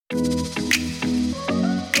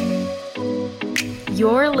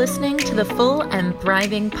You're listening to the Full and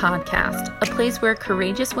Thriving Podcast, a place where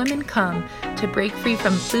courageous women come to break free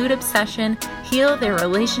from food obsession, heal their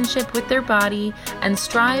relationship with their body, and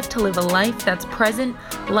strive to live a life that's present,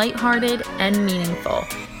 lighthearted, and meaningful.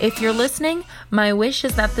 If you're listening, my wish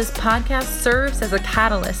is that this podcast serves as a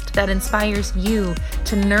catalyst that inspires you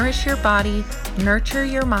to nourish your body, nurture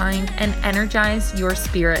your mind, and energize your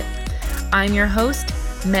spirit. I'm your host,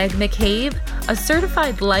 Meg McCabe, a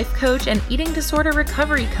certified life coach and eating disorder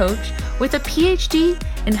recovery coach with a PhD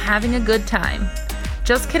in having a good time.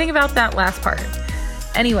 Just kidding about that last part.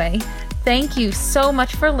 Anyway, thank you so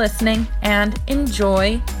much for listening and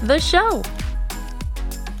enjoy the show.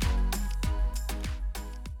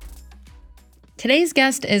 Today's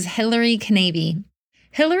guest is Hillary Knavy.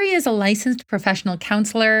 Hillary is a licensed professional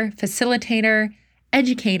counselor, facilitator,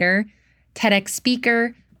 educator, TEDx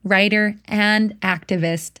speaker, writer, and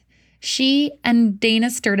activist. She and Dana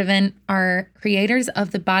Sturdivant are creators of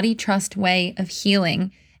the Body Trust Way of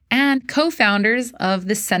Healing and co-founders of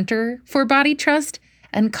the Center for Body Trust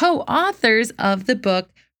and co-authors of the book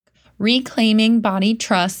Reclaiming Body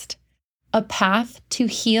Trust, A Path to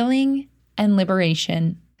Healing and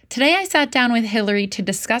Liberation. Today I sat down with Hillary to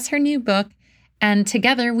discuss her new book, and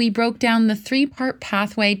together we broke down the three-part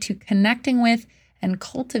pathway to connecting with and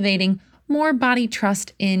cultivating more body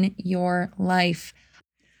trust in your life.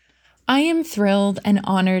 I am thrilled and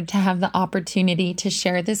honored to have the opportunity to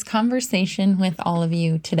share this conversation with all of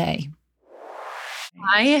you today.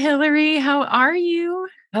 Hi, Hillary. How are you?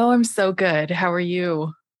 Oh, I'm so good. How are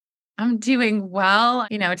you? I'm doing well.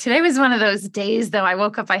 Today was one of those days, though. I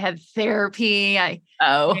woke up, I had therapy.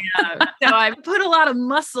 So I put a lot of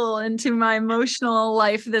muscle into my emotional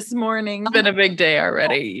life this morning. It's been a big day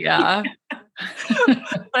already. Yeah.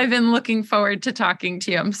 I've been looking forward to talking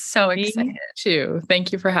to you. I'm so excited. Me too.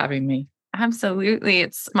 Thank you for having me. Absolutely.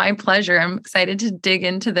 It's my pleasure. I'm excited to dig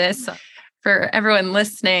into this. For everyone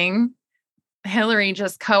listening, Hillary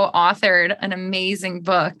just co-authored an amazing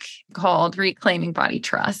book called Reclaiming Body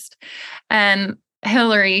Trust. And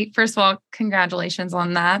Hillary, first of all, congratulations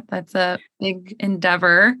on that. That's a big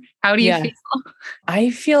endeavor. How do you feel?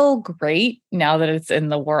 I feel great now that it's in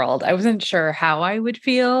the world. I wasn't sure how I would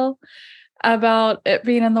feel about it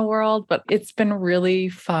being in the world, but it's been really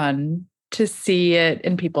fun to see it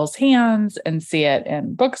in people's hands and see it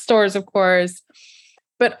in bookstores, of course,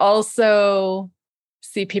 but also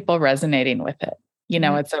see people resonating with it.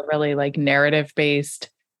 It's a really narrative-based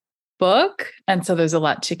book. And so there's a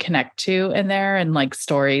lot to connect to in there, and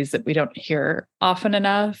stories that we don't hear often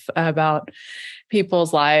enough about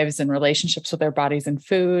people's lives and relationships with their bodies and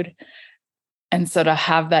food. And so to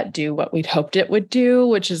have that do what we'd hoped it would do,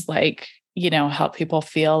 which is help people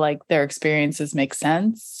feel like their experiences make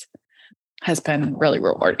sense, has been really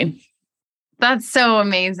rewarding. That's so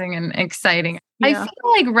amazing and exciting. Yeah. I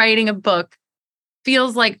feel like writing a book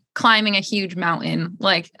feels like climbing a huge mountain,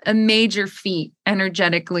 like a major feat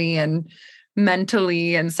energetically and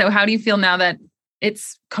mentally. And so how do you feel now that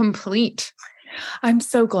it's complete? I'm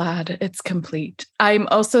so glad it's complete. I'm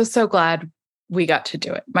also so glad we got to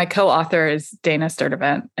do it. My co-author is Dana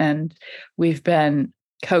Sturdivant, and we've been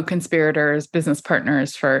co-conspirators, business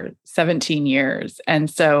partners for 17 years. And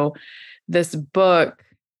so this book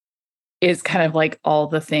is kind of like all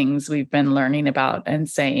the things we've been learning about and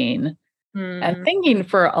saying and thinking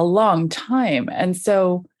for a long time. And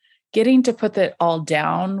so getting to put that all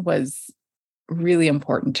down was really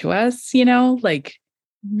important to us,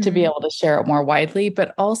 to be able to share it more widely,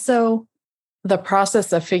 but also the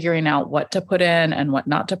process of figuring out what to put in and what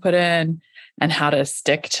not to put in and how to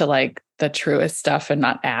stick to the truest stuff and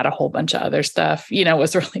not add a whole bunch of other stuff,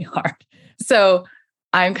 was really hard. So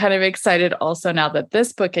I'm kind of excited also now that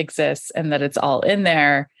this book exists and that it's all in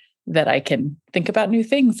there, that I can think about new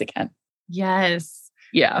things again. Yes.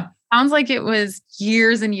 Yeah. Sounds like it was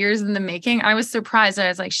years and years in the making. I was surprised. I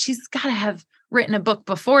was like, she's got to have written a book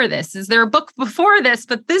before this. Is there a book before this?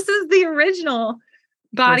 But this is the original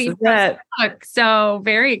Body Trust book. So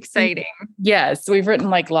very exciting. Yes. We've written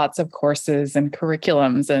lots of courses and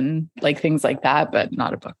curriculums and things like that, but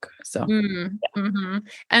not a book. So, And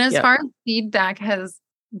as far as feedback has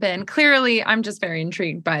been, clearly, I'm just very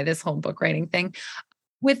intrigued by this whole book writing thing.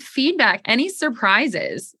 With feedback, any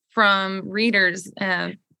surprises from readers?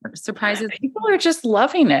 Surprises? People are just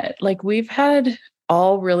loving it. We've had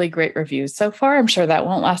all really great reviews so far. I'm sure that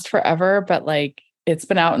won't last forever, but it's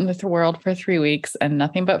been out in the world for 3 weeks and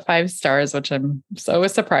nothing but 5 stars, which I'm so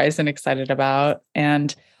surprised and excited about.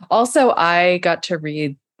 And also I got to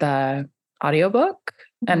read the audiobook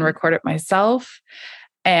and record it myself.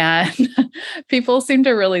 And people seem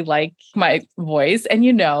to really like my voice. And,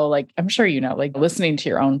 like, I'm sure, like listening to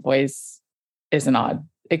your own voice is an odd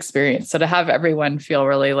experience. So to have everyone feel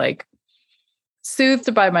really like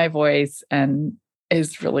soothed by my voice and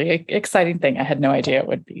is really an exciting thing. I had no idea it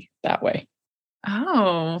would be that way.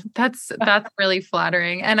 Oh, that's really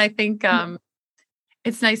flattering. And I think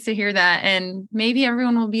it's nice to hear that. And maybe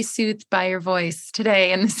everyone will be soothed by your voice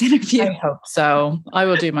today in this interview. I hope so. I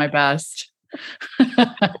will do my best.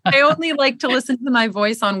 I only like to listen to my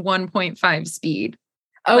voice on 1.5 speed.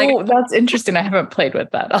 Oh, that's interesting. I haven't played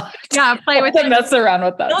with that. Yeah, play with it. Mess around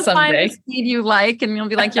with that someday. Find the speed you like, and you'll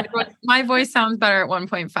be like, my voice sounds better at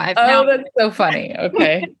 1.5. Oh, that's so funny.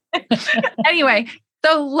 Okay. Anyway,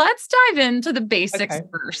 so let's dive into the basics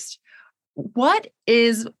first. What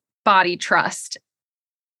is body trust?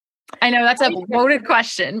 I know that's a loaded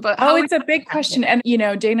question, but it's a big question. And,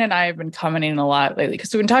 Dana and I have been commenting a lot lately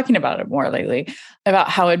because we've been talking about it more lately about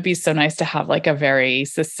how it'd be so nice to have like a very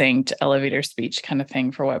succinct elevator speech kind of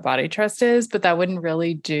thing for what body trust is, but that wouldn't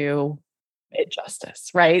really do it justice.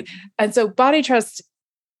 Right. And so body trust,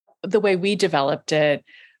 the way we developed it,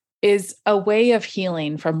 is a way of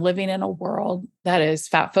healing from living in a world that is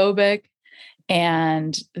fat phobic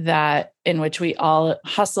and that in which we all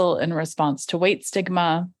hustle in response to weight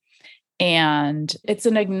stigma. And it's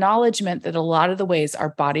an acknowledgement that a lot of the ways our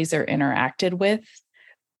bodies are interacted with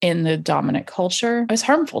in the dominant culture is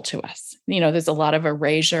harmful to us. There's a lot of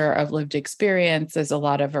erasure of lived experience. There's a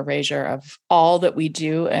lot of erasure of all that we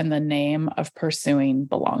do in the name of pursuing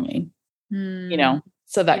belonging.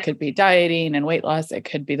 So that could be dieting and weight loss. It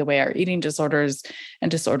could be the way our eating disorders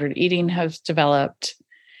and disordered eating have developed.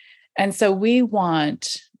 And so we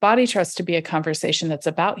want body trust to be a conversation that's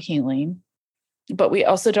about healing. But we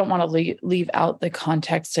also don't want to leave out the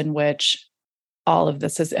context in which all of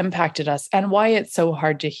this has impacted us and why it's so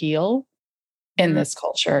hard to heal in this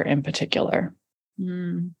culture in particular.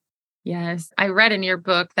 Yes. I read in your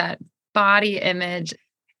book that body image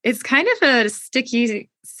is kind of a sticky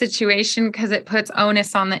situation because it puts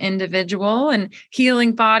onus on the individual, and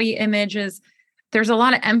healing body images. There's a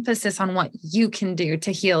lot of emphasis on what you can do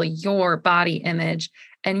to heal your body image.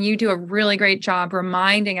 And you do a really great job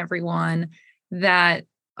reminding everyone that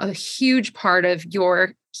a huge part of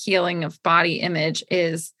your healing of body image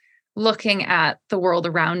is looking at the world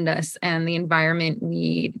around us and the environment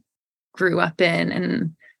we grew up in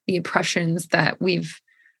and the oppressions that we've,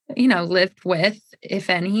 lived with, if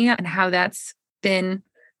any, and how that's been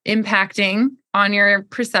impacting on your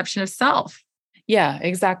perception of self. Yeah,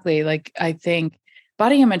 exactly. Like, I think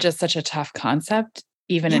body image is such a tough concept,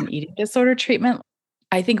 even in eating disorder treatment.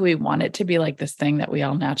 I think we want it to be like this thing that we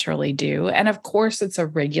all naturally do. And of course, it's a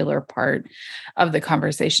regular part of the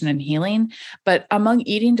conversation and healing. But among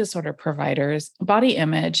eating disorder providers, body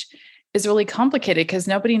image is really complicated because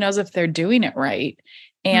nobody knows if they're doing it right.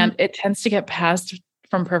 And it tends to get passed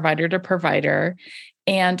from provider to provider.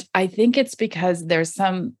 And I think it's because there's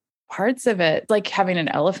some parts of it, like having an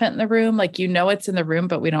elephant in the room, like, it's in the room,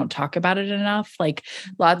 but we don't talk about it enough. Like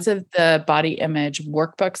lots of the body image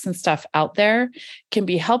workbooks and stuff out there can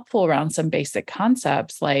be helpful around some basic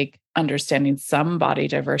concepts, like understanding some body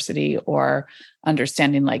diversity or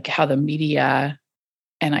understanding like how the media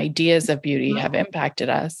and ideas of beauty have impacted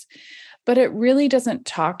us. But it really doesn't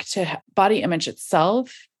talk to body image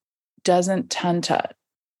itself, doesn't tend to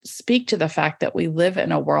speak to the fact that we live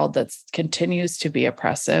in a world that continues to be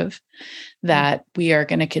oppressive, that we are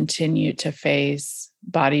going to continue to face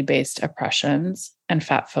body-based oppressions and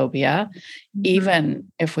fat phobia,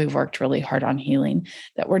 even if we've worked really hard on healing,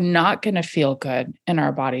 that we're not going to feel good in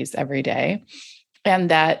our bodies every day. And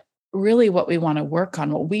that really what we want to work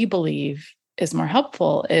on, what we believe is more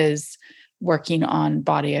helpful, is working on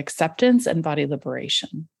body acceptance and body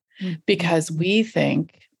liberation, because we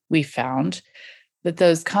found that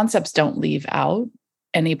those concepts don't leave out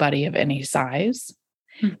anybody of any size.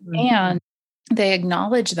 And they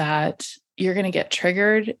acknowledge that you're going to get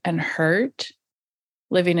triggered and hurt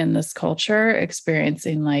living in this culture,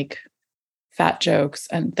 experiencing like fat jokes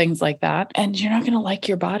and things like that. And you're not going to like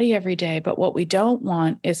your body every day. But what we don't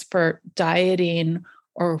want is for dieting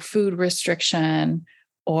or food restriction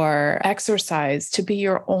or exercise to be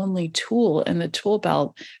your only tool in the tool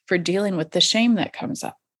belt for dealing with the shame that comes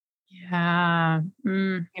up. Yeah.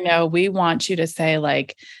 We want you to say,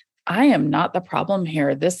 like, I am not the problem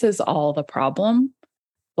here. This is all the problem.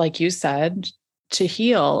 Like you said, to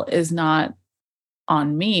heal is not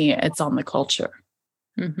on me. It's on the culture.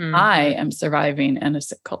 I am surviving in a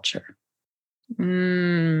sick culture.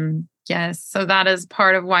 Yes. So that is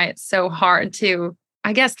part of why it's so hard to,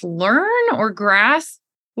 I guess, learn or grasp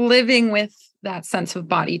living with that sense of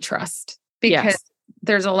body trust. Because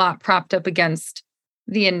there's a lot propped up against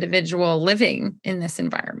the individual living in this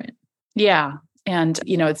environment. Yeah. And,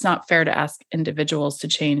 it's not fair to ask individuals to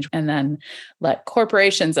change and then let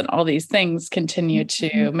corporations and all these things continue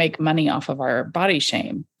to make money off of our body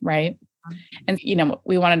shame, right? And,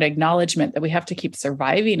 we wanted acknowledgement that we have to keep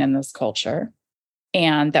surviving in this culture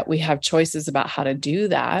and that we have choices about how to do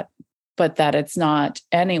that, but that it's not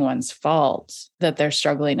anyone's fault that they're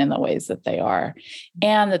struggling in the ways that they are,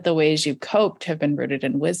 and that the ways you coped have been rooted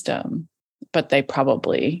in wisdom, but they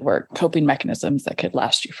probably were coping mechanisms that could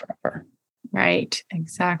last you forever. Right.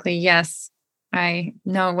 Exactly. Yes. I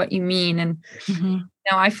know what you mean. And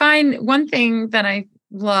I find one thing that I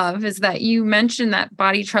love is that you mentioned that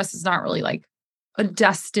body trust is not really like a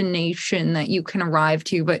destination that you can arrive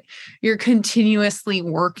to, but you're continuously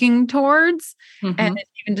working towards. And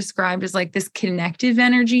it's even described as like this connective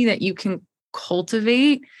energy that you can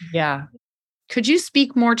cultivate. Yeah. Could you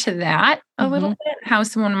speak more to that a little bit? How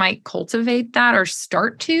someone might cultivate that or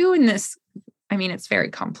start to in this? I mean, it's very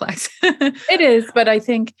complex. It is, but I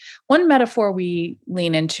think one metaphor we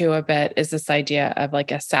lean into a bit is this idea of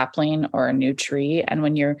like a sapling or a new tree. And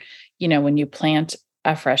when when you plant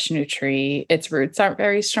a fresh new tree, its roots aren't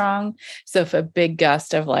very strong. So if a big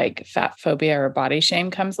gust of like fat phobia or body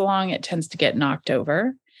shame comes along, it tends to get knocked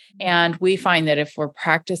over. And we find that if we're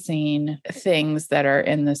practicing things that are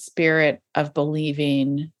in the spirit of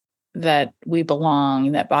believing that we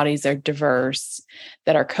belong, that bodies are diverse,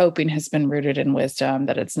 that our coping has been rooted in wisdom,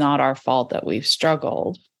 that it's not our fault that we've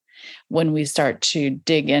struggled, when we start to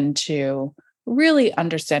dig into really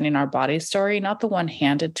understanding our body story, not the one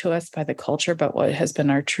handed to us by the culture, but what has been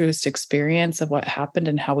our truest experience of what happened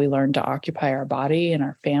and how we learned to occupy our body and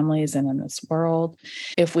our families and in this world.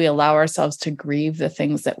 If we allow ourselves to grieve the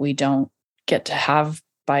things that we don't get to have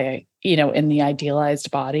by, in the idealized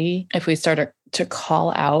body, if we start to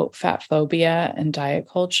call out fat phobia and diet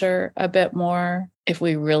culture a bit more, if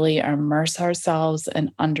we really immerse ourselves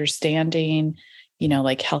in understanding,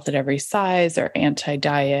 like health at every size or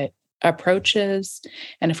anti-diet approaches,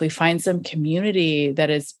 and if we find some community that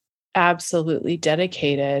is absolutely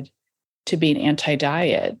dedicated to being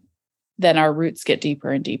anti-diet, then our roots get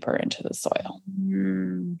deeper and deeper into the soil.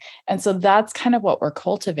 And so that's kind of what we're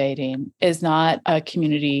cultivating, is not a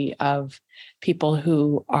community of people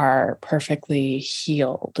who are perfectly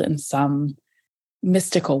healed in some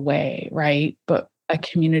mystical way, right? But a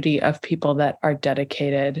community of people that are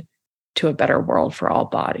dedicated to a better world for all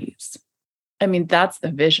bodies. I mean, that's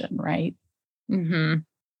the vision, right? Yeah.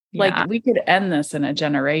 Like we could end this in a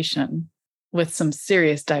generation with some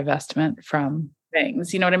serious divestment from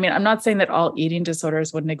things. You know what I mean? I'm not saying that all eating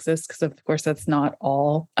disorders wouldn't exist, because of course that's not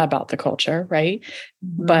all about the culture, right?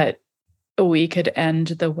 But we could end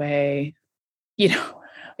the way,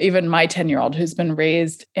 even my 10-year-old who's been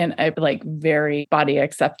raised in a like very body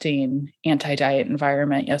accepting anti-diet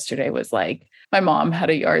environment yesterday was like, my mom had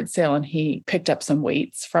a yard sale and he picked up some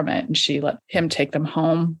weights from it and she let him take them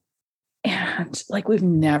home. And like, we've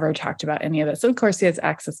never talked about any of this. So of course he has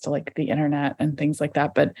access to like the internet and things like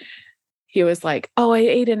that. But he was like, oh, I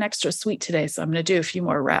ate an extra sweet today, so I'm going to do a few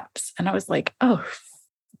more reps. And I was like, oh,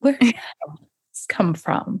 where did this come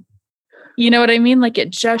from? You know what I mean? Like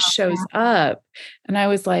it just shows up. And I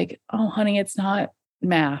was like, oh, honey, it's not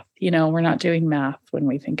math. We're not doing math when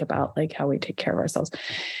we think about like how we take care of ourselves.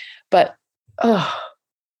 But,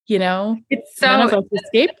 it's so, none of us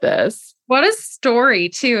escape this. What a story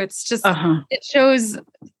too. It's just, it shows,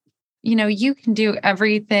 you can do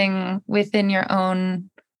everything within your own,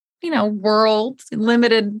 world,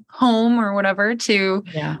 limited home or whatever to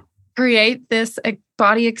create this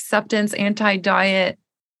body acceptance, anti-diet,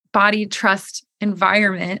 body trust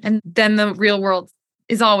environment. And then the real world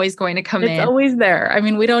is always going to come in. It's always there. I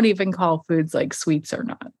mean, we don't even call foods like sweets or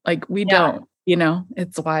not. Like we don't,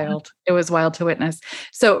 it's wild. It was wild to witness.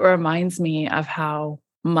 So it reminds me of how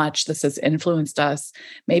much this has influenced us,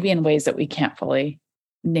 maybe in ways that we can't fully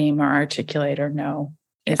name or articulate or know.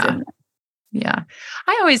 Yeah.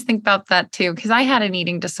 I always think about that too, because I had an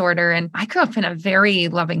eating disorder and I grew up in a very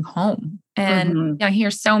loving home. And I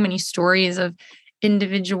hear so many stories of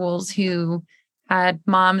individuals who had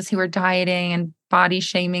moms who were dieting and body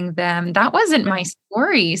shaming them. That wasn't my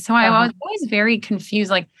story. So I was always very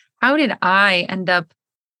confused. Like, how did I end up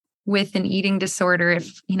with an eating disorder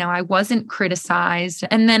if, I wasn't criticized?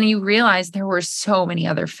 And then you realize there were so many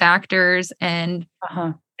other factors and,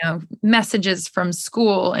 messages from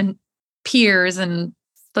school and peers and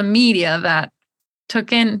the media that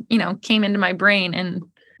came into my brain and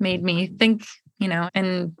made me think,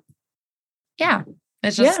 and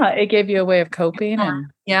it's just, it gave you a way of coping.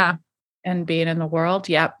 And and being in the world.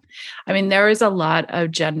 Yep. I mean, there is a lot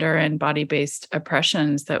of gender and body-based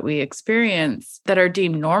oppressions that we experience that are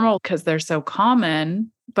deemed normal because they're so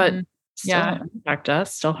common, but still impact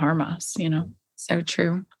us, still harm us, So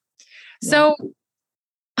true. Yeah. So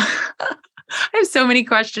I have so many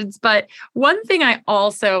questions, but one thing I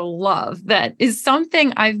also love that is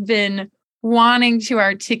something I've been wanting to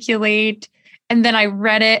articulate. And then I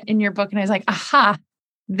read it in your book and I was like, aha,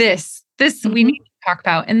 this we need to talk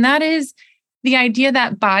about. And that is the idea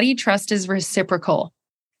that body trust is reciprocal.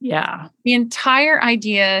 Yeah. The entire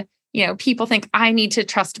idea, people think I need to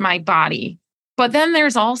trust my body, but then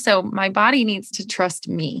there's also my body needs to trust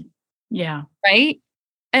me. Yeah. Right.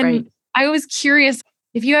 And I was curious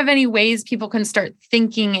if you have any ways people can start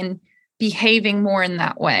thinking and behaving more in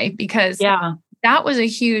that way, because that was a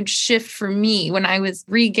huge shift for me when I was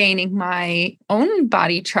regaining my own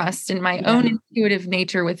body trust and my own intuitive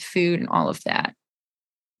nature with food and all of that.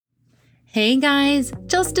 Hey guys,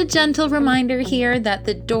 just a gentle reminder here that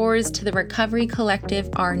the doors to the Recovery Collective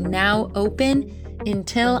are now open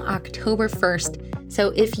until October 1st. So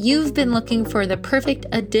if you've been looking for the perfect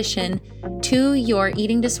addition to your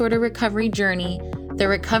eating disorder recovery journey, the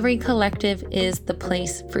Recovery Collective is the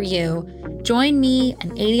place for you. Join me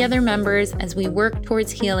and 80 other members as we work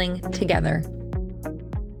towards healing together.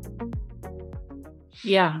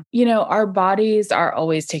 Yeah. Our bodies are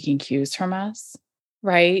always taking cues from us,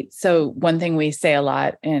 right? So one thing we say a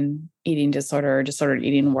lot in eating disorder or disordered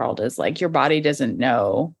eating world is like, your body doesn't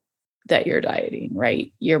know that you're dieting,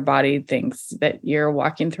 right? Your body thinks that you're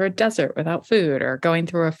walking through a desert without food or going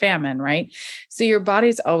through a famine, right? So your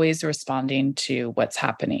body's always responding to what's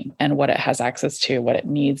happening and what it has access to, what it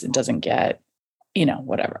needs and doesn't get,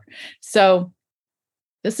 whatever. So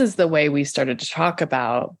this is the way we started to talk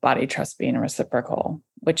about body trust being reciprocal,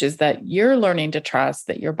 which is that you're learning to trust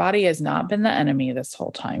that your body has not been the enemy this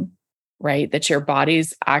whole time, right? That your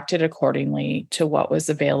body's acted accordingly to what was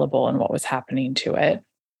available and what was happening to it.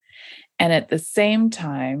 And at the same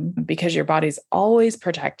time, because your body's always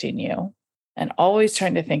protecting you and always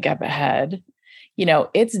trying to think up ahead,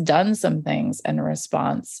 it's done some things in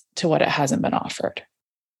response to what it hasn't been offered,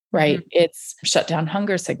 right? Mm-hmm. It's shut down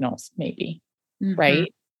hunger signals, maybe,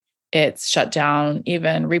 right? It's shut down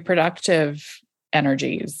even reproductive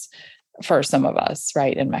energies for some of us,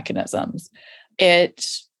 right? And mechanisms. It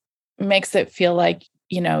makes it feel like,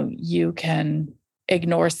 you can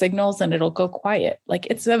ignore signals and it'll go quiet. Like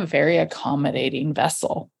it's a very accommodating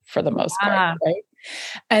vessel for the most part, right?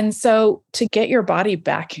 And so to get your body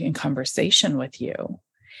back in conversation with you,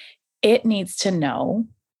 it needs to know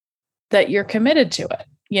that you're committed to it,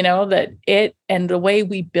 that it, and the way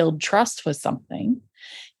we build trust with something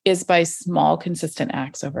is by small, consistent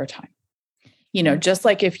acts over time. Just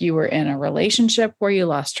like if you were in a relationship where you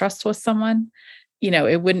lost trust with someone,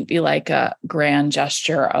 it wouldn't be like a grand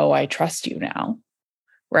gesture, oh, I trust you now.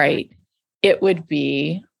 Right. It would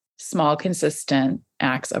be small, consistent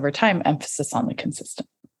acts over time, emphasis on the consistent.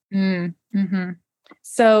 Mm-hmm.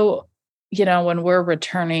 So, when we're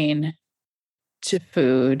returning to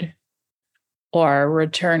food or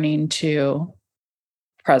returning to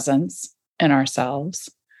presence in ourselves,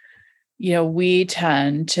 we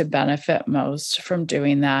tend to benefit most from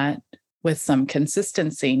doing that with some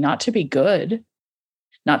consistency, not to be good,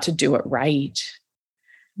 not to do it right,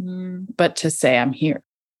 but to say, I'm here.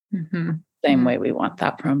 Same way we want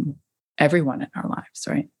that from everyone in our lives,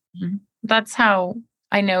 right? That's how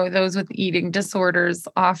I know those with eating disorders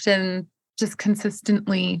often just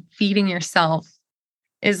consistently feeding yourself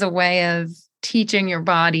is a way of teaching your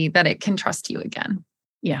body that it can trust you again.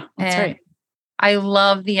 Yeah, that's right. I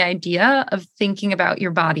love the idea of thinking about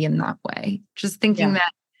your body in that way, just thinking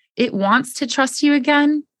that it wants to trust you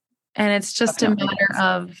again. And it's just Definitely a matter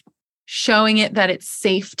of showing it that it's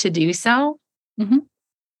safe to do so.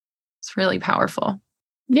 It's really powerful.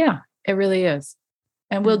 Yeah, it really is.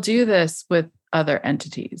 And we'll do this with other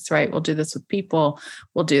entities, right? We'll do this with people.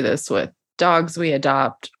 We'll do this with dogs we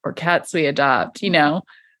adopt or cats we adopt,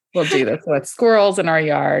 we'll do this with squirrels in our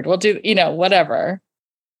yard. We'll do, whatever.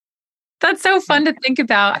 That's so fun to think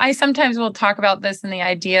about. I sometimes will talk about this in the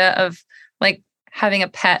idea of like having a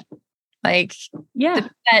pet. Like the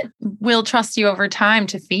pet will trust you over time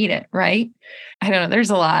to feed it, right? I don't know. There's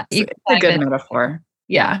a lot. It's a good metaphor.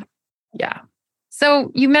 Yeah.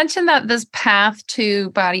 So you mentioned that this path to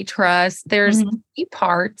body trust, there's three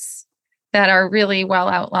parts that are really well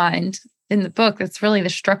outlined in the book. That's really the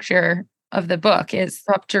structure of the book is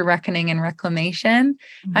rupture, reckoning, and reclamation.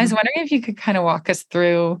 I was wondering if you could kind of walk us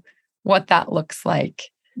through what that looks like.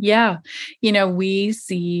 Yeah. We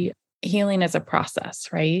see healing as a process,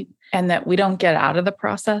 right? And that we don't get out of the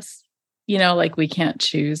process. like we can't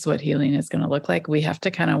choose what healing is going to look like. We have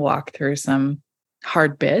to kind of walk through some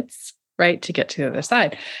hard bits, right, to get to the other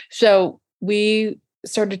side. So we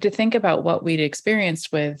started to think about what we'd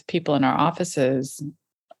experienced with people in our offices,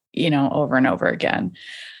 over and over again.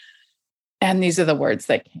 And these are the words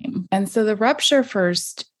that came. And so the rupture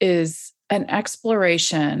first is an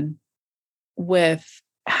exploration with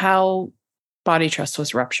how body trust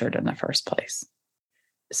was ruptured in the first place.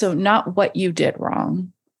 So not what you did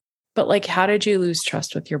wrong, but like, how did you lose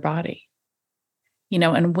trust with your body?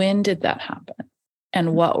 And when did that happen?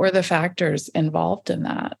 And what were the factors involved in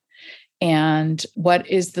that? And what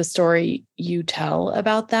is the story you tell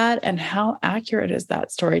about that? And how accurate is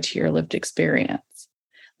that story to your lived experience?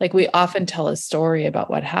 Like, we often tell a story about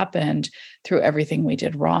what happened through everything we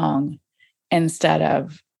did wrong, instead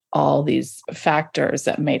of all these factors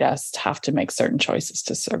that made us have to make certain choices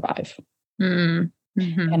to survive.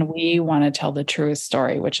 Mm-hmm. And we want to tell the truest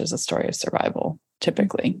story, which is a story of survival,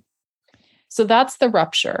 typically. So that's the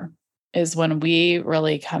rupture, is when we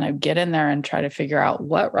really kind of get in there and try to figure out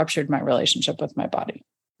what ruptured my relationship with my body.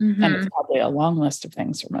 Mm-hmm. And it's probably a long list of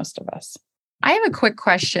things for most of us. I have a quick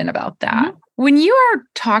question about that. Mm-hmm. When you are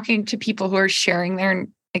talking to people who are sharing their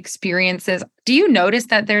experiences, do you notice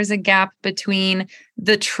that there's a gap between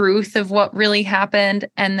the truth of what really happened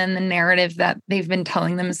and then the narrative that they've been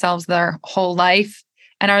telling themselves their whole life?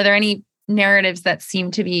 And are there any narratives that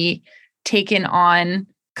seem to be taken on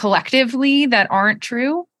collectively that aren't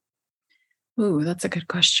true? Ooh, that's a good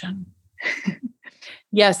question.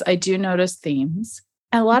 Yes, I do notice themes.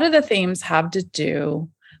 A lot of the themes have to do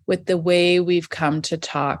with the way we've come to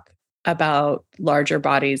talk about larger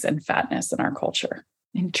bodies and fatness in our culture.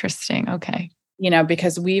 Interesting. Okay.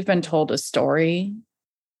 Because we've been told a story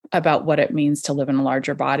about what it means to live in a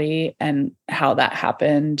larger body and how that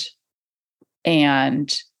happened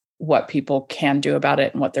and what people can do about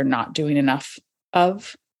it and what they're not doing enough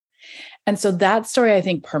of. And so that story, I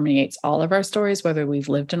think, permeates all of our stories, whether we've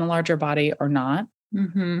lived in a larger body or not.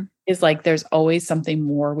 Mm-hmm. Is like, there's always something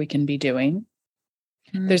more we can be doing.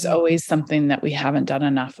 Mm-hmm. There's always something that we haven't done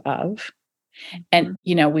enough of. And,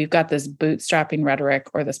 we've got this bootstrapping rhetoric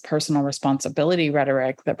or this personal responsibility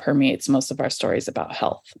rhetoric that permeates most of our stories about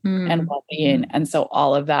health and well-being. And so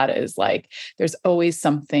all of that is like, there's always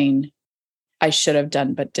something I should have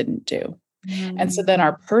done, but didn't do. And so then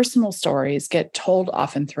our personal stories get told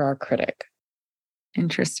often through our critic.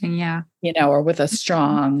 Interesting. Yeah. Or with a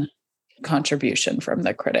strong contribution from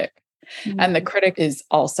the critic. And the critic is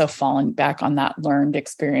also falling back on that learned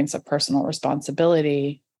experience of personal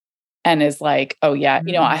responsibility and is like, oh yeah,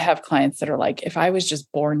 I have clients that are like, if I was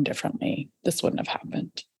just born differently, this wouldn't have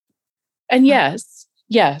happened. And yes,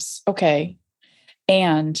 okay.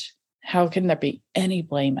 And how can there be any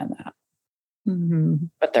blame in that? Mm-hmm.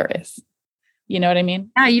 But there is. You know what I mean?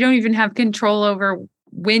 Yeah, you don't even have control over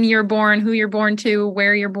when you're born, who you're born to,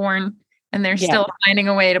 where you're born, and they're still finding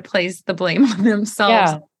a way to place the blame on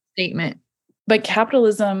themselves. Statement. But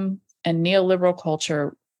capitalism and neoliberal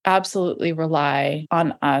culture absolutely rely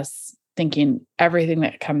on us thinking everything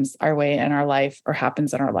that comes our way in our life or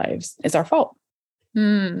happens in our lives is our fault.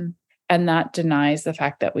 And that denies the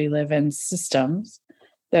fact that we live in systems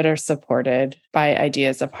that are supported by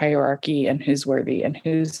ideas of hierarchy and who's worthy and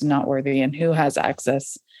who's not worthy and who has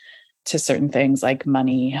access to certain things like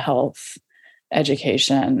money, health,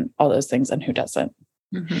 education, all those things, and who doesn't.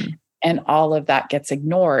 Mm-hmm. And all of that gets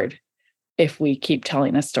ignored if we keep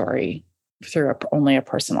telling a story through only a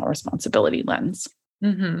personal responsibility lens.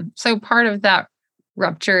 Mm-hmm. So part of that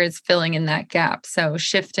rupture is filling in that gap. So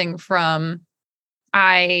shifting from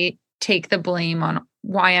I take the blame on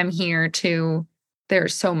why I'm here to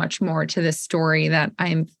there's so much more to this story that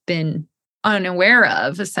I've been unaware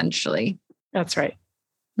of, essentially. That's right.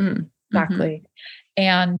 Exactly.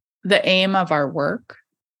 And the aim of our work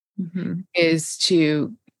is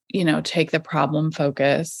to, take the problem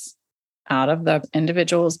focus out of the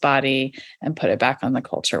individual's body and put it back on the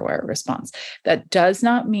culture where it responds. That does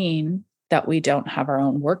not mean that we don't have our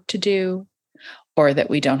own work to do, or that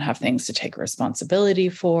we don't have things to take responsibility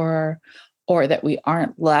for, or that we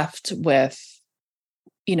aren't left with,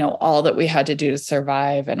 all that we had to do to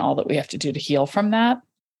survive and all that we have to do to heal from that.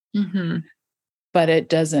 Mm-hmm. But it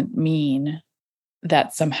doesn't mean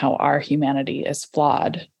that somehow our humanity is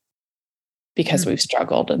flawed because we've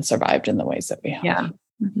struggled and survived in the ways that we have. Yeah.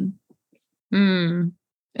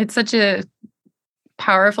 It's such a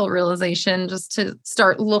powerful realization just to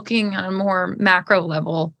start looking on a more macro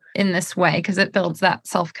level in this way, because it builds that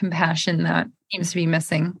self-compassion that seems to be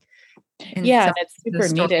missing. And it's super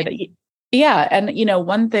needed. Yeah. And,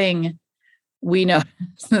 one thing we know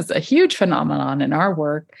is a huge phenomenon in our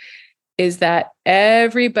work is that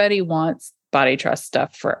everybody wants body trust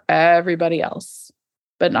stuff for everybody else,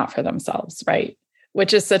 but not for themselves, right?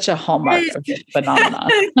 Which is such a hallmark of this phenomenon.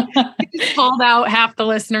 You just called out half the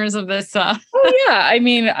listeners of this. Oh, yeah. I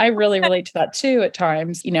mean, I really relate to that too at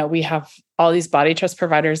times. We have all these body trust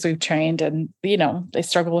providers we've trained and, they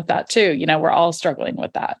struggle with that too. We're all struggling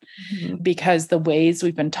with that because the ways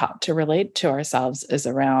we've been taught to relate to ourselves is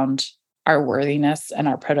around our worthiness and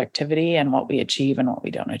our productivity and what we achieve and what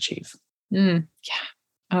we don't achieve. Yeah.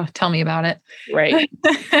 Oh, tell me about it. Right.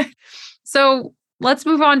 So let's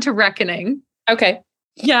move on to reckoning. Okay.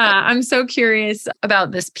 Yeah, I'm so curious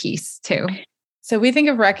about this piece too. So we think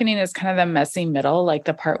of reckoning as kind of the messy middle, like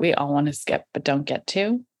the part we all want to skip but don't get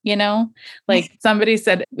to, Like somebody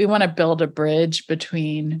said, we want to build a bridge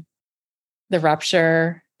between the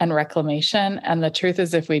rupture and reclamation. And the truth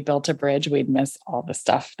is, if we built a bridge, we'd miss all the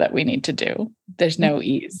stuff that we need to do. There's no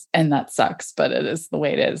ease, and that sucks, but it is the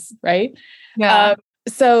way it is, right? Yeah.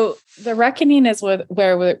 So the reckoning is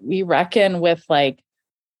where we reckon with like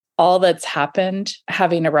all that's happened,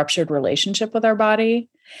 having a ruptured relationship with our body,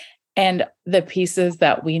 and the pieces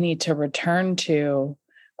that we need to return to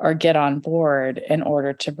or get on board in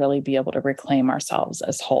order to really be able to reclaim ourselves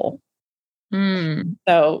as whole.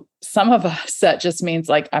 So some of us, that just means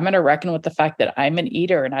like, I'm going to reckon with the fact that I'm an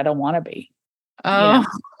eater and I don't want to be.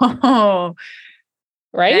 Oh,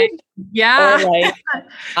 right? Yeah. Or like,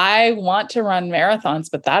 I want to run marathons,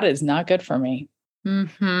 but that is not good for me.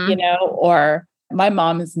 Or my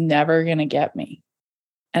mom is never going to get me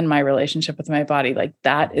and my relationship with my body. Like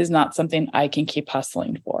that is not something I can keep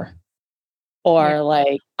hustling for. Or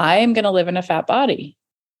like, I am going to live in a fat body.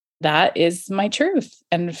 That is my truth.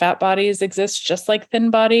 And fat bodies exist just like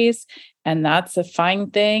thin bodies. And that's a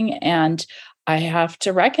fine thing. And I have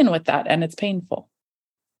to reckon with that. And it's painful.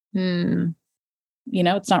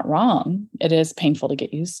 It's not wrong. It is painful to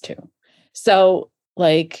get used to. So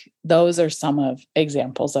like, those are some of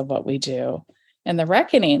examples of what we do. And the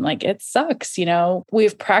reckoning, like it sucks.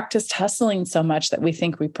 We've practiced hustling so much that we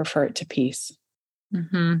think we prefer it to peace.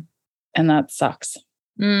 And that sucks.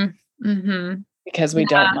 Because we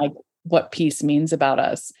don't like what peace means about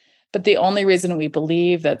us. But the only reason we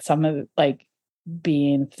believe that some of like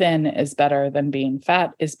being thin is better than being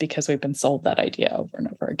fat is because we've been sold that idea over and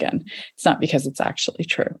over again. It's not because it's actually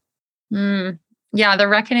true. Yeah, the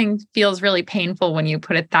reckoning feels really painful when you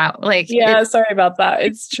put it that like. Yeah, sorry about that.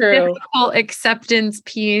 It's true. Difficult acceptance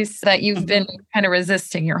piece that you've been kind of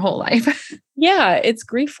resisting your whole life. Yeah, it's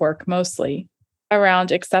grief work mostly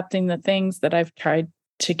around accepting the things that I've tried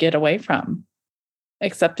to get away from.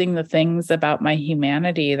 Accepting the things about my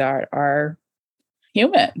humanity that are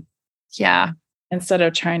human. Yeah. Instead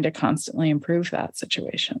of trying to constantly improve that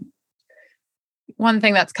situation. One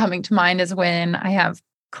thing that's coming to mind is when I have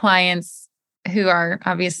clients who are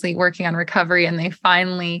obviously working on recovery and they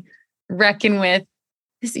finally reckon with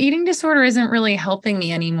this eating disorder isn't really helping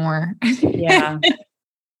me anymore. Yeah.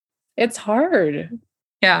 It's hard.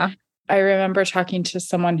 Yeah. I remember talking to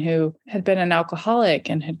someone who had been an alcoholic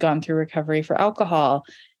and had gone through recovery for alcohol.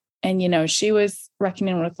 And, she was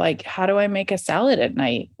reckoning with like, how do I make a salad at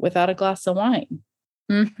night without a glass of wine?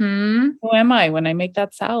 Who am I when I make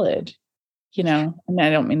that salad? And I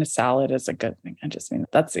don't mean a salad is a good thing. I just mean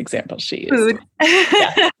that's the example she used. Food.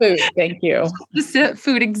 Yeah, food. Thank you. Just a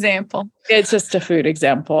food example. It's just a food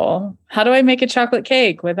example. How do I make a chocolate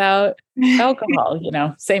cake without alcohol?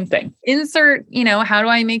 Same thing. Insert, how do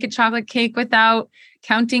I make a chocolate cake without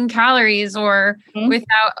counting calories or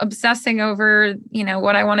without obsessing over,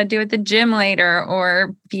 what I want to do at the gym later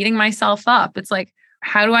or beating myself up? It's like,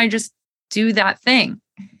 how do I just do that thing?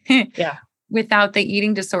 Yeah. Without the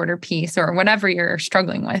eating disorder piece or whatever you're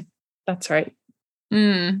struggling with. That's right.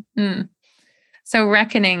 So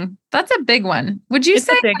reckoning, that's a big one. Would you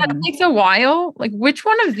say that takes a while? Like which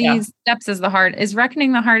one of these steps is the hard? Is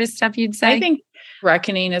reckoning the hardest step you'd say? I think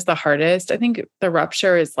reckoning is the hardest. I think the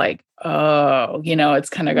rupture is like, it's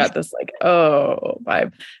kind of got this like,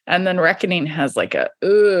 vibe. And then reckoning has like a,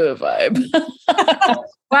 vibe.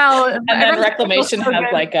 Well, and then reclamation has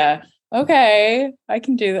like a, okay, I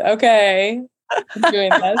can do that. Okay, I'm doing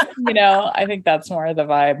this. I think that's more of the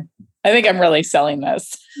vibe. I think I'm really selling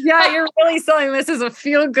this. Yeah, you're really selling this as a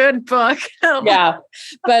feel-good book. Yeah.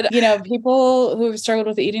 But, people who have struggled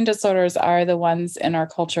with eating disorders are the ones in our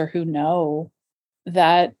culture who know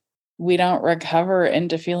that we don't recover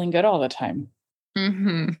into feeling good all the time.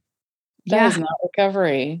 That is not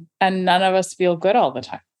recovery. And none of us feel good all the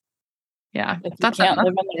time. Yeah. You can't live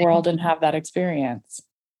in the world and have that experience.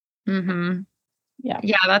 Yeah.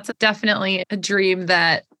 Yeah, that's definitely a dream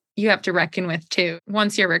that you have to reckon with too.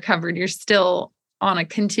 Once you're recovered, you're still on a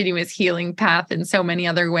continuous healing path in so many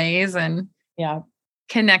other ways, and Yeah.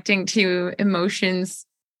 connecting to emotions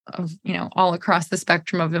of, all across the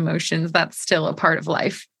spectrum of emotions. That's still a part of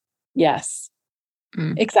life. Yes,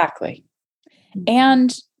 Mm. exactly.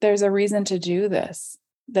 And there's a reason to do this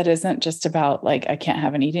that isn't just about like, I can't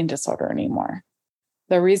have an eating disorder anymore.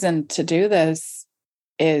 The reason to do this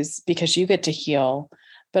is because you get to heal,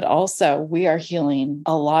 but also we are healing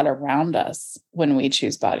a lot around us when we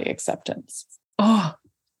choose body acceptance. Oh,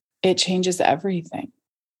 it changes everything.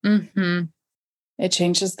 mm-hmm. It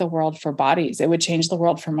changes the world for bodies. It would change the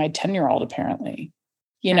world for my 10-year-old, apparently.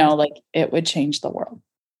 Yes. Like it would change the world.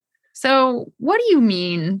 So what do you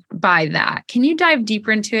mean by that? Can you dive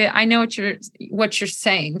deeper into it? I know what you're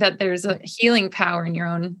saying, that there's a healing power in your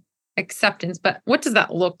own acceptance, but what does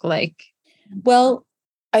that look like? Well,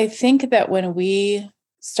 I think that when we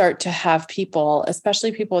start to have people,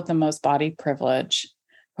 especially people with the most body privilege,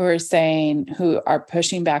 who are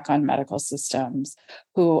pushing back on medical systems,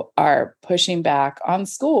 who are pushing back on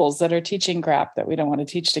schools that are teaching crap that we don't want to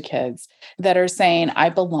teach to kids, that are saying, I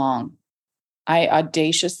belong. I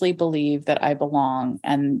audaciously believe that I belong,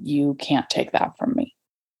 and you can't take that from me.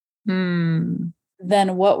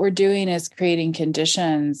 Then what we're doing is creating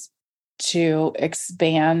conditions to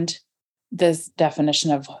expand this definition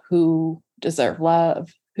of who deserves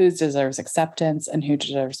love, who deserves acceptance, and who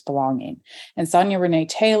deserves belonging. And Sonia Renee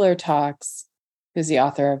Taylor who's the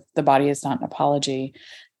author of The Body Is Not an Apology,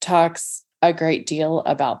 talks a great deal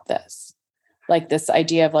about this. Like this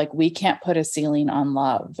idea of like, we can't put a ceiling on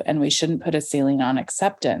love and we shouldn't put a ceiling on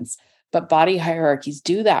acceptance, but body hierarchies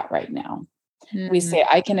do that right now. We say,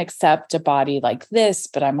 I can accept a body like this,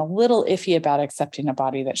 but I'm a little iffy about accepting a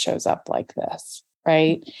body that shows up like this,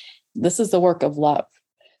 right? This is the work of love.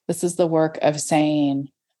 This is the work of saying,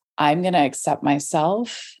 I'm going to accept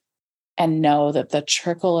myself and know that the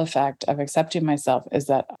trickle effect of accepting myself is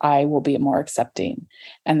that I will be more accepting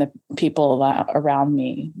and the people around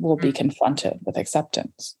me will be confronted with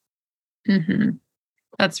acceptance. Mm-hmm.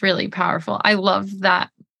 That's really powerful. I love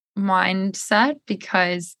that mindset,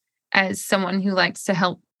 because as someone who likes to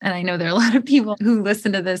help, and I know there are a lot of people who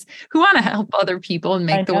listen to this who want to help other people and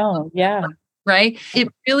make the world better, right? It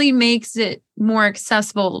really makes it more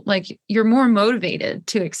accessible. Like you're more motivated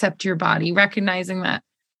to accept your body, recognizing that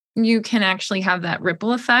you can actually have that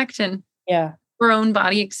ripple effect, and your own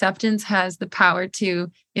body acceptance has the power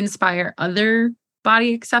to inspire other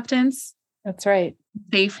body acceptance. That's right.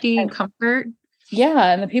 Safety and comfort.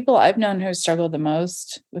 Yeah. And the people I've known who struggle the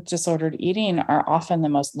most with disordered eating are often the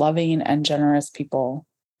most loving and generous people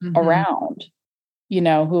around,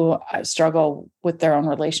 who struggle with their own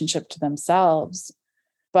relationship to themselves.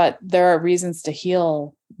 But there are reasons to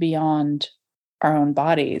heal beyond our own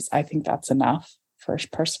bodies. I think that's enough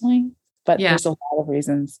personally, but there's a lot of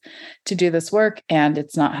reasons to do this work, and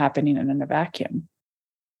it's not happening in a vacuum.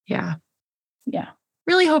 Yeah. Yeah.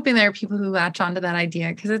 Really hoping there are people who latch onto that idea,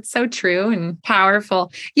 because it's so true and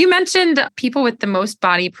powerful. You mentioned people with the most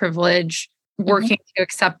body privilege working to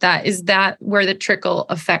accept that. Is that where the trickle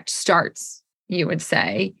effect starts, you would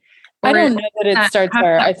say? I don't know that it starts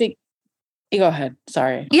there. I think you go ahead.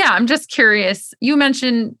 Sorry. Yeah, I'm just curious. You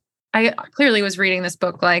mentioned, I clearly was reading this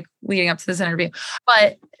book like leading up to this interview,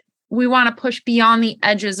 but we want to push beyond the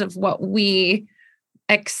edges of what we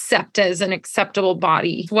accept as an acceptable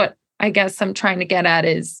body. What I guess I'm trying to get at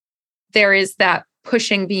is there is that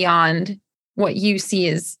pushing beyond what you see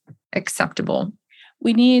as acceptable.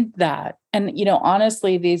 We need that. And,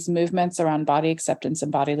 honestly, these movements around body acceptance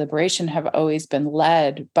and body liberation have always been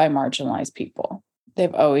led by marginalized people.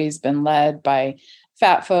 They've always been led by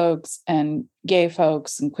fat folks and gay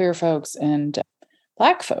folks and queer folks and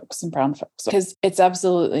Black folks and brown folks, because it's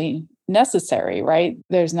absolutely necessary, right?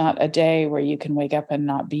 There's not a day where you can wake up and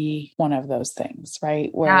not be one of those things, right?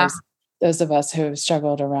 Whereas those of us who have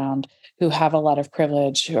struggled around, who have a lot of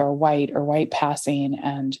privilege, who are white or white passing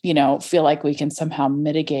and, feel like we can somehow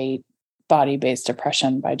mitigate body-based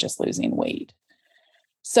oppression by just losing weight.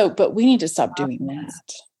 So, but we need to stop doing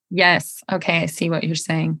that. Yes. Okay. I see what you're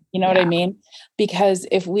saying. You know what I mean? Because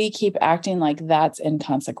if we keep acting like that's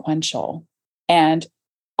inconsequential, and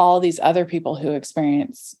all these other people who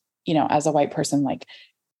experience, as a white person, like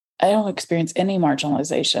I don't experience any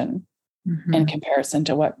marginalization in comparison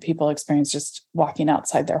to what people experience just walking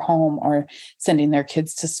outside their home or sending their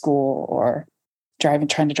kids to school or trying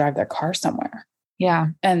to drive their car somewhere. Yeah.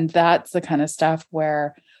 And that's the kind of stuff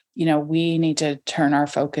where, we need to turn our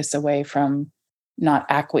focus away from not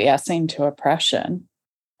acquiescing to oppression.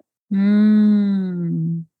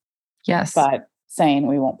 Yes. But saying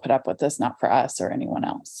we won't put up with this, not for us or anyone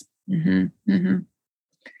else.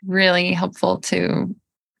 Really helpful to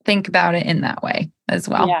think about it in that way as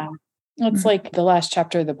well. Yeah. It's like the last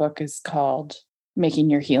chapter of the book is called Making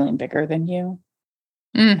Your Healing Bigger Than You.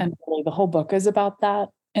 And really the whole book is about that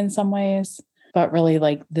in some ways, but really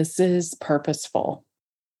like this is purposeful.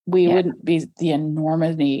 We wouldn't be the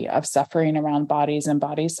enormity of suffering around bodies and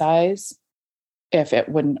body size if it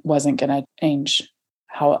wasn't going to change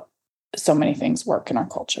how so many things work in our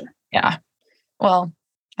culture. Yeah. Well,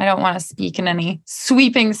 I don't want to speak in any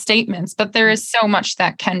sweeping statements, but there is so much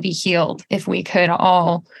that can be healed if we could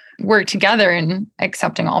all work together in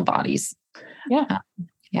accepting all bodies. Yeah.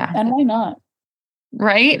 Yeah. And why not?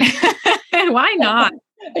 Right? Why not?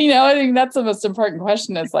 I think that's the most important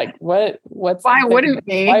question is like, why wouldn't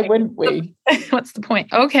we? Why wouldn't we? What's the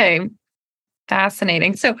point? Okay.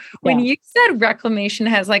 Fascinating. So when you said reclamation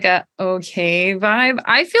has like a okay vibe,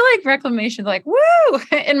 I feel like reclamation is like, woo,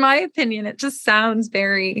 in my opinion, it just sounds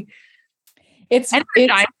very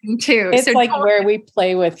energizing too. It's so like where we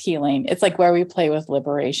play with healing. It's like where we play with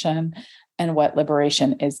liberation and what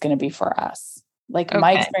liberation is going to be for us. Like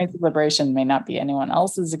my experience of liberation may not be anyone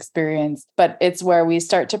else's experience, but it's where we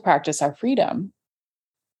start to practice our freedom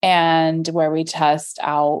and where we test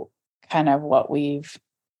out kind of what we've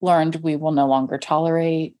learned we will no longer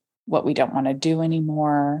tolerate, what we don't want to do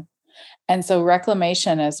anymore. And so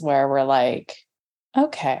reclamation is where we're like,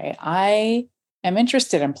 okay, I am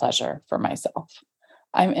interested in pleasure for myself.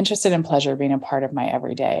 I'm interested in pleasure being a part of my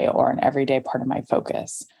everyday or an everyday part of my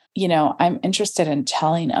focus. I'm interested in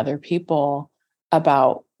telling other people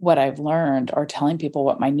about what I've learned or telling people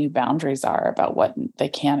what my new boundaries are about what they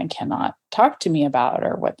can and cannot talk to me about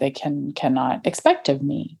or what they cannot expect of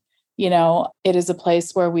me. It is a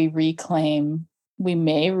place where we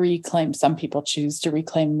may reclaim, some people choose to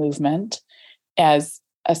reclaim movement as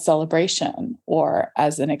a celebration or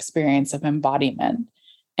as an experience of embodiment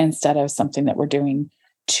instead of something that we're doing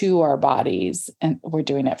to our bodies and we're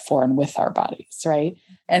doing it for and with our bodies, right?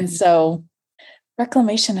 And so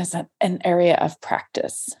reclamation is an area of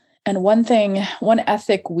practice. And one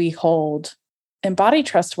ethic we hold in body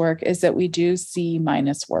trust work is that we do C-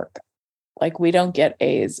 work. Like we don't get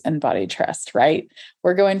A's in body trust, right?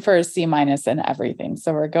 We're going for a C- in everything.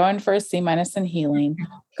 So we're going for a C- in healing,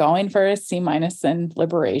 going for a C- in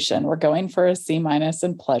liberation. We're going for a C-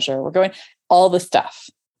 in pleasure. We're going all the stuff.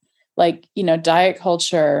 Like, diet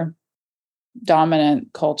culture,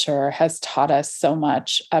 dominant culture has taught us so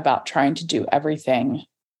much about trying to do everything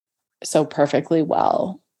so perfectly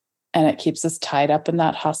well. And it keeps us tied up in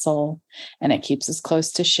that hustle and it keeps us close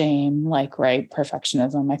to shame, like, right,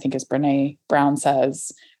 perfectionism, I think as Brene Brown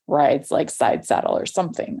says, rides like side saddle or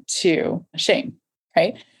something to shame,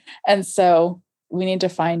 right? And so we need to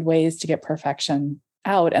find ways to get perfection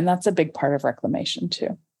out. And that's a big part of reclamation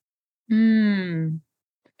too.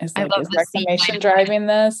 It's like, is reclamation driving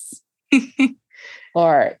this?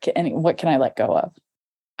 Or what can I let go of?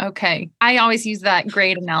 Okay. I always use that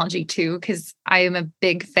grade analogy too, because I am a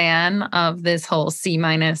big fan of this whole C-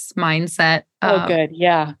 mindset. Oh, good.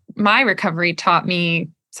 Yeah. My recovery taught me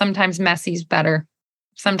sometimes messy's better.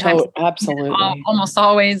 Sometimes, absolutely. Almost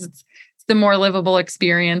always, it's the more livable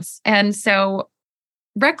experience. And so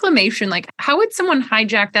reclamation, like how would someone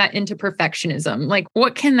hijack that into perfectionism? Like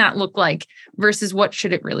what can that look like versus what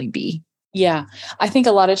should it really be? Yeah. I think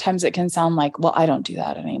a lot of times it can sound like, well, I don't do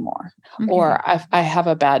that anymore. Mm-hmm. Or if I have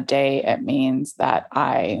a bad day, it means that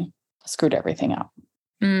I screwed everything up.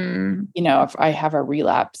 If I have a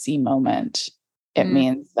relapse-y moment, it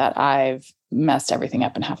means that I've messed everything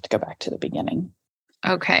up and have to go back to the beginning.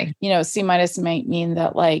 Okay. C- might mean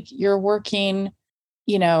that like you're working,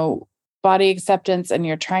 body acceptance and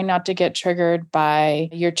you're trying not to get triggered by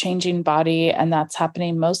your changing body. And that's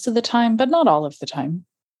happening most of the time, but not all of the time.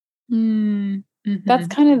 Mm-hmm. That's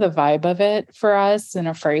kind of the vibe of it for us. And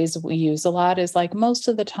a phrase we use a lot is like most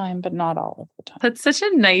of the time, but not all of the time. That's such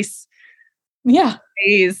a nice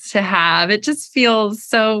phrase to have. It just feels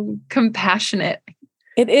so compassionate.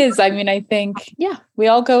 It is. I mean, I think, we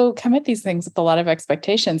all go commit these things with a lot of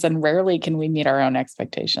expectations and rarely can we meet our own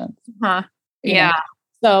expectations. Huh. Yeah.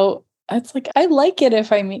 So it's like, I like it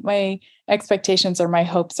if I meet my expectations or my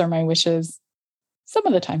hopes or my wishes some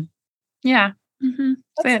of the time. Yeah. Mm-hmm.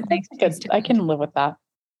 That's good. I can live with that.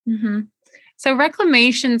 Mm-hmm. So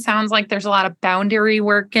reclamation sounds like there's a lot of boundary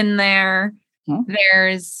work in there. Mm-hmm.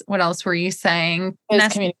 There's, what else were you saying?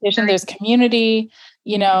 There's communication, there's community,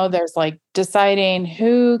 there's like deciding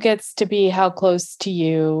who gets to be how close to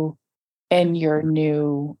you in your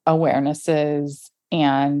new awarenesses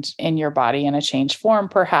and in your body in a changed form,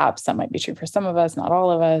 perhaps. That might be true for some of us, not all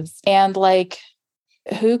of us. And like,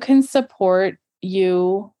 who can support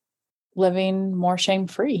you living more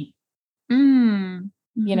shame-free?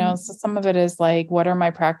 So some of it is like, what are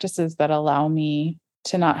my practices that allow me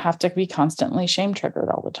to not have to be constantly shame triggered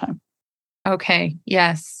all the time? Okay.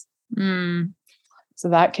 Yes. Mm. So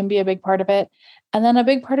that can be a big part of it. And then a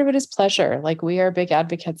big part of it is pleasure. Like we are big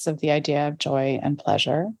advocates of the idea of joy and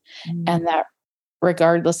pleasure, and that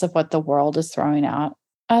regardless of what the world is throwing at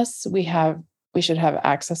us, we should have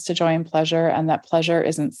access to joy and pleasure, and that pleasure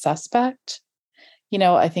isn't suspect.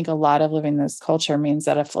 I think a lot of living this culture means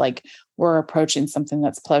that if like we're approaching something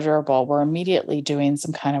that's pleasurable, we're immediately doing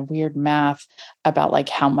some kind of weird math about like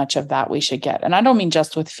how much of that we should get. And I don't mean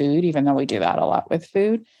just with food, even though we do that a lot with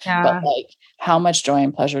food, but Yeah. like how much joy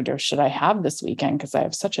and pleasure should I have this weekend? Because I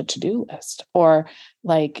have such a to-do list. Or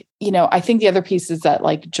like, I think the other piece is that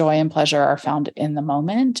like joy and pleasure are found in the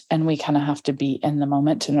moment, and we kind of have to be in the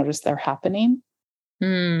moment to notice they're happening.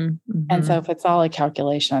 And so if it's all a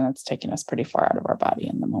calculation, it's taking us pretty far out of our body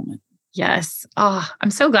in the moment. Yes. Oh, I'm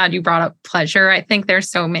so glad you brought up pleasure. I think there's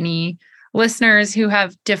so many listeners who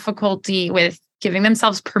have difficulty with giving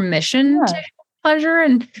themselves permission to pleasure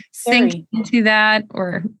and sink into that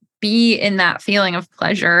or be in that feeling of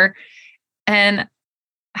pleasure. And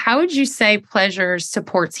how would you say pleasure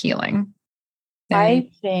supports healing? I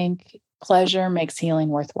think pleasure makes healing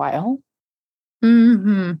worthwhile.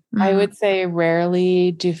 I would say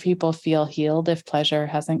rarely do people feel healed if pleasure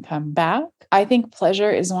hasn't come back. I think pleasure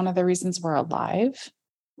is one of the reasons we're alive.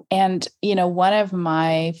 And, one of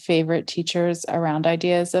my favorite teachers around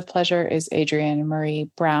ideas of pleasure is Adrienne Marie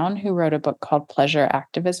Brown, who wrote a book called Pleasure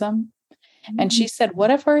Activism. And she said, what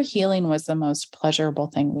if our healing was the most pleasurable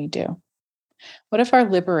thing we do? What if our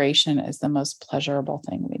liberation is the most pleasurable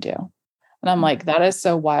thing we do? And I'm like, that is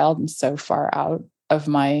so wild and so far out of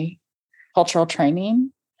my cultural training.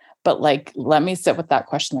 But like, let me sit with that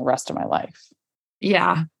question the rest of my life.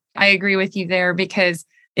 Yeah, I agree with you there, because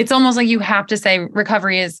it's almost like you have to say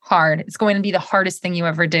recovery is hard. It's going to be the hardest thing you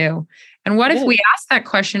ever do. And what if we ask that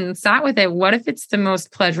question and sat with it? What if it's the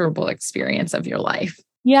most pleasurable experience of your life?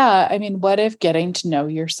 Yeah. I mean, what if getting to know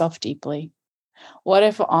yourself deeply? What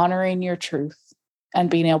if honoring your truth and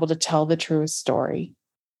being able to tell the truest story?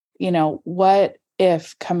 What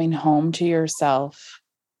if coming home to yourself,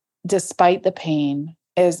 despite the pain,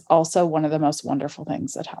 is also one of the most wonderful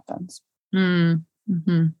things that happens? Because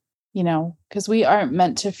we aren't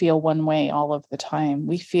meant to feel one way all of the time.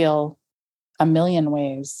 We feel a million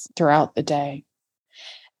ways throughout the day.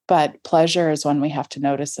 But pleasure is one we have to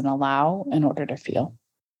notice and allow in order to feel.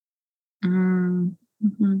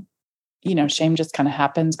 Shame just kind of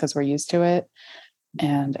happens because we're used to it,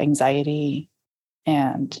 and anxiety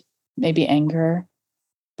and maybe anger.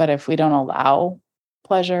 But if we don't allow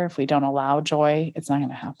pleasure, if we don't allow joy, it's not going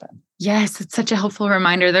to happen. Yes, it's such a helpful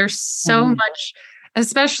reminder. There's so much,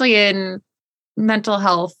 especially in mental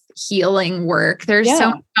health healing work. There's so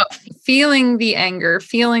much about feeling the anger,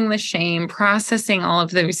 feeling the shame, processing all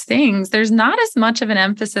of those things. There's not as much of an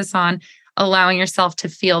emphasis on allowing yourself to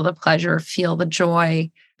feel the pleasure, feel the joy.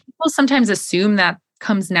 People sometimes assume that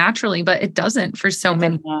comes naturally, but it doesn't for so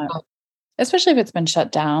many people. Especially if it's been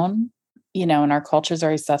shut down, and our culture is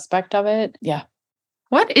very suspect of it. Yeah.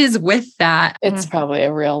 What is with that? It's probably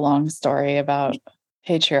a real long story about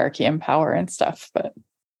patriarchy and power and stuff, but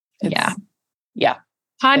yeah.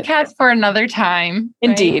 Podcast for another time.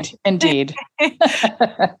 Indeed. Right? Indeed.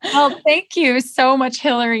 Well, thank you so much,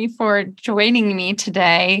 Hillary, for joining me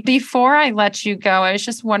today. Before I let you go, I was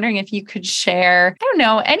just wondering if you could share,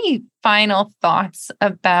 any final thoughts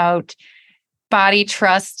about body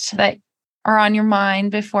trust that are on your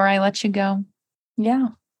mind before I let you go. Yeah.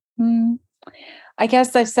 I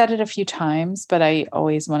guess I've said it a few times, but I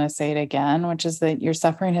always want to say it again, which is that your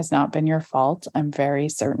suffering has not been your fault. I'm very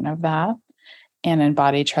certain of that. And in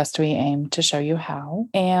Body Trust, we aim to show you how,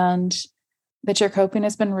 and that your coping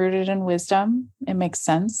has been rooted in wisdom. It makes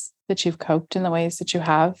sense that you've coped in the ways that you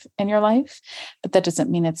have in your life, but that doesn't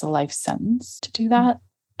mean it's a life sentence to do that.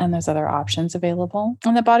 And there's other options available.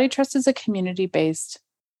 And the Body Trust is a community-based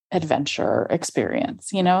adventure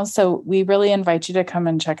experience, so we really invite you to come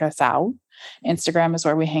and check us out. Instagram is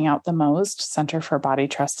where we hang out the most. Center for Body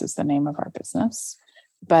Trust is the name of our business.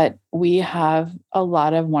 But we have a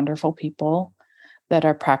lot of wonderful people that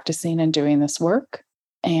are practicing and doing this work,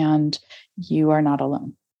 and you are not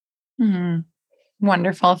alone.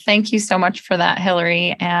 Wonderful. Thank you so much for that,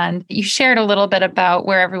 Hillary. And you shared a little bit about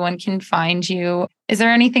where everyone can find you. Is there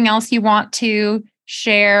anything else you want to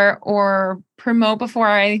share or promote before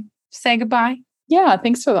I say goodbye? Yeah,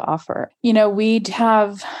 thanks for the offer. We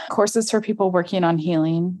have courses for people working on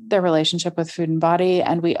healing their relationship with food and body,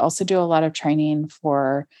 and we also do a lot of training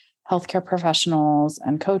for healthcare professionals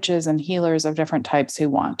and coaches and healers of different types who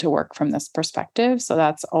want to work from this perspective. So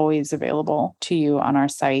that's always available to you on our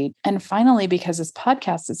site. And finally, because this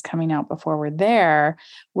podcast is coming out before we're there,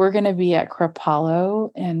 we're going to be at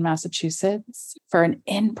Kripalu in Massachusetts for an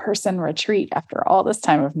in-person retreat. After all this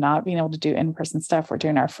time of not being able to do in-person stuff, we're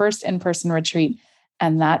doing our first in-person retreat.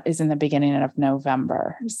 And that is in the beginning of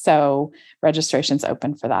November. So registration's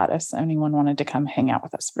open for that if anyone wanted to come hang out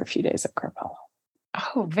with us for a few days at Kripalu.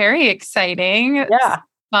 Oh, very exciting. Yeah.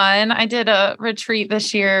 Fun. I did a retreat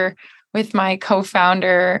this year with my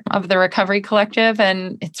co-founder of the Recovery Collective,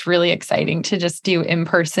 and it's really exciting to just do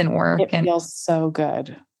in-person work. It feels so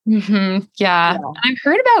good. Yeah. I've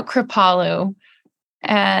heard about Kripalu,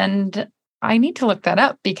 and I need to look that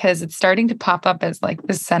up because it's starting to pop up as like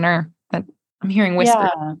the center that I'm hearing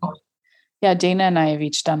whispers. Yeah, Dana and I have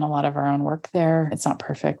each done a lot of our own work there. It's not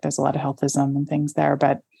perfect. There's a lot of healthism and things there,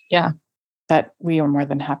 but we are more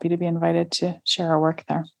than happy to be invited to share our work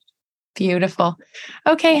there. Beautiful.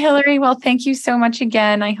 Okay, Hillary. Well, thank you so much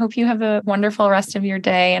again. I hope you have a wonderful rest of your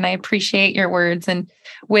day. And I appreciate your words and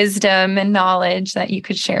wisdom and knowledge that you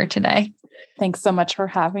could share today. Thanks so much for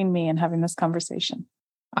having me and having this conversation.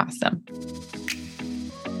 Awesome.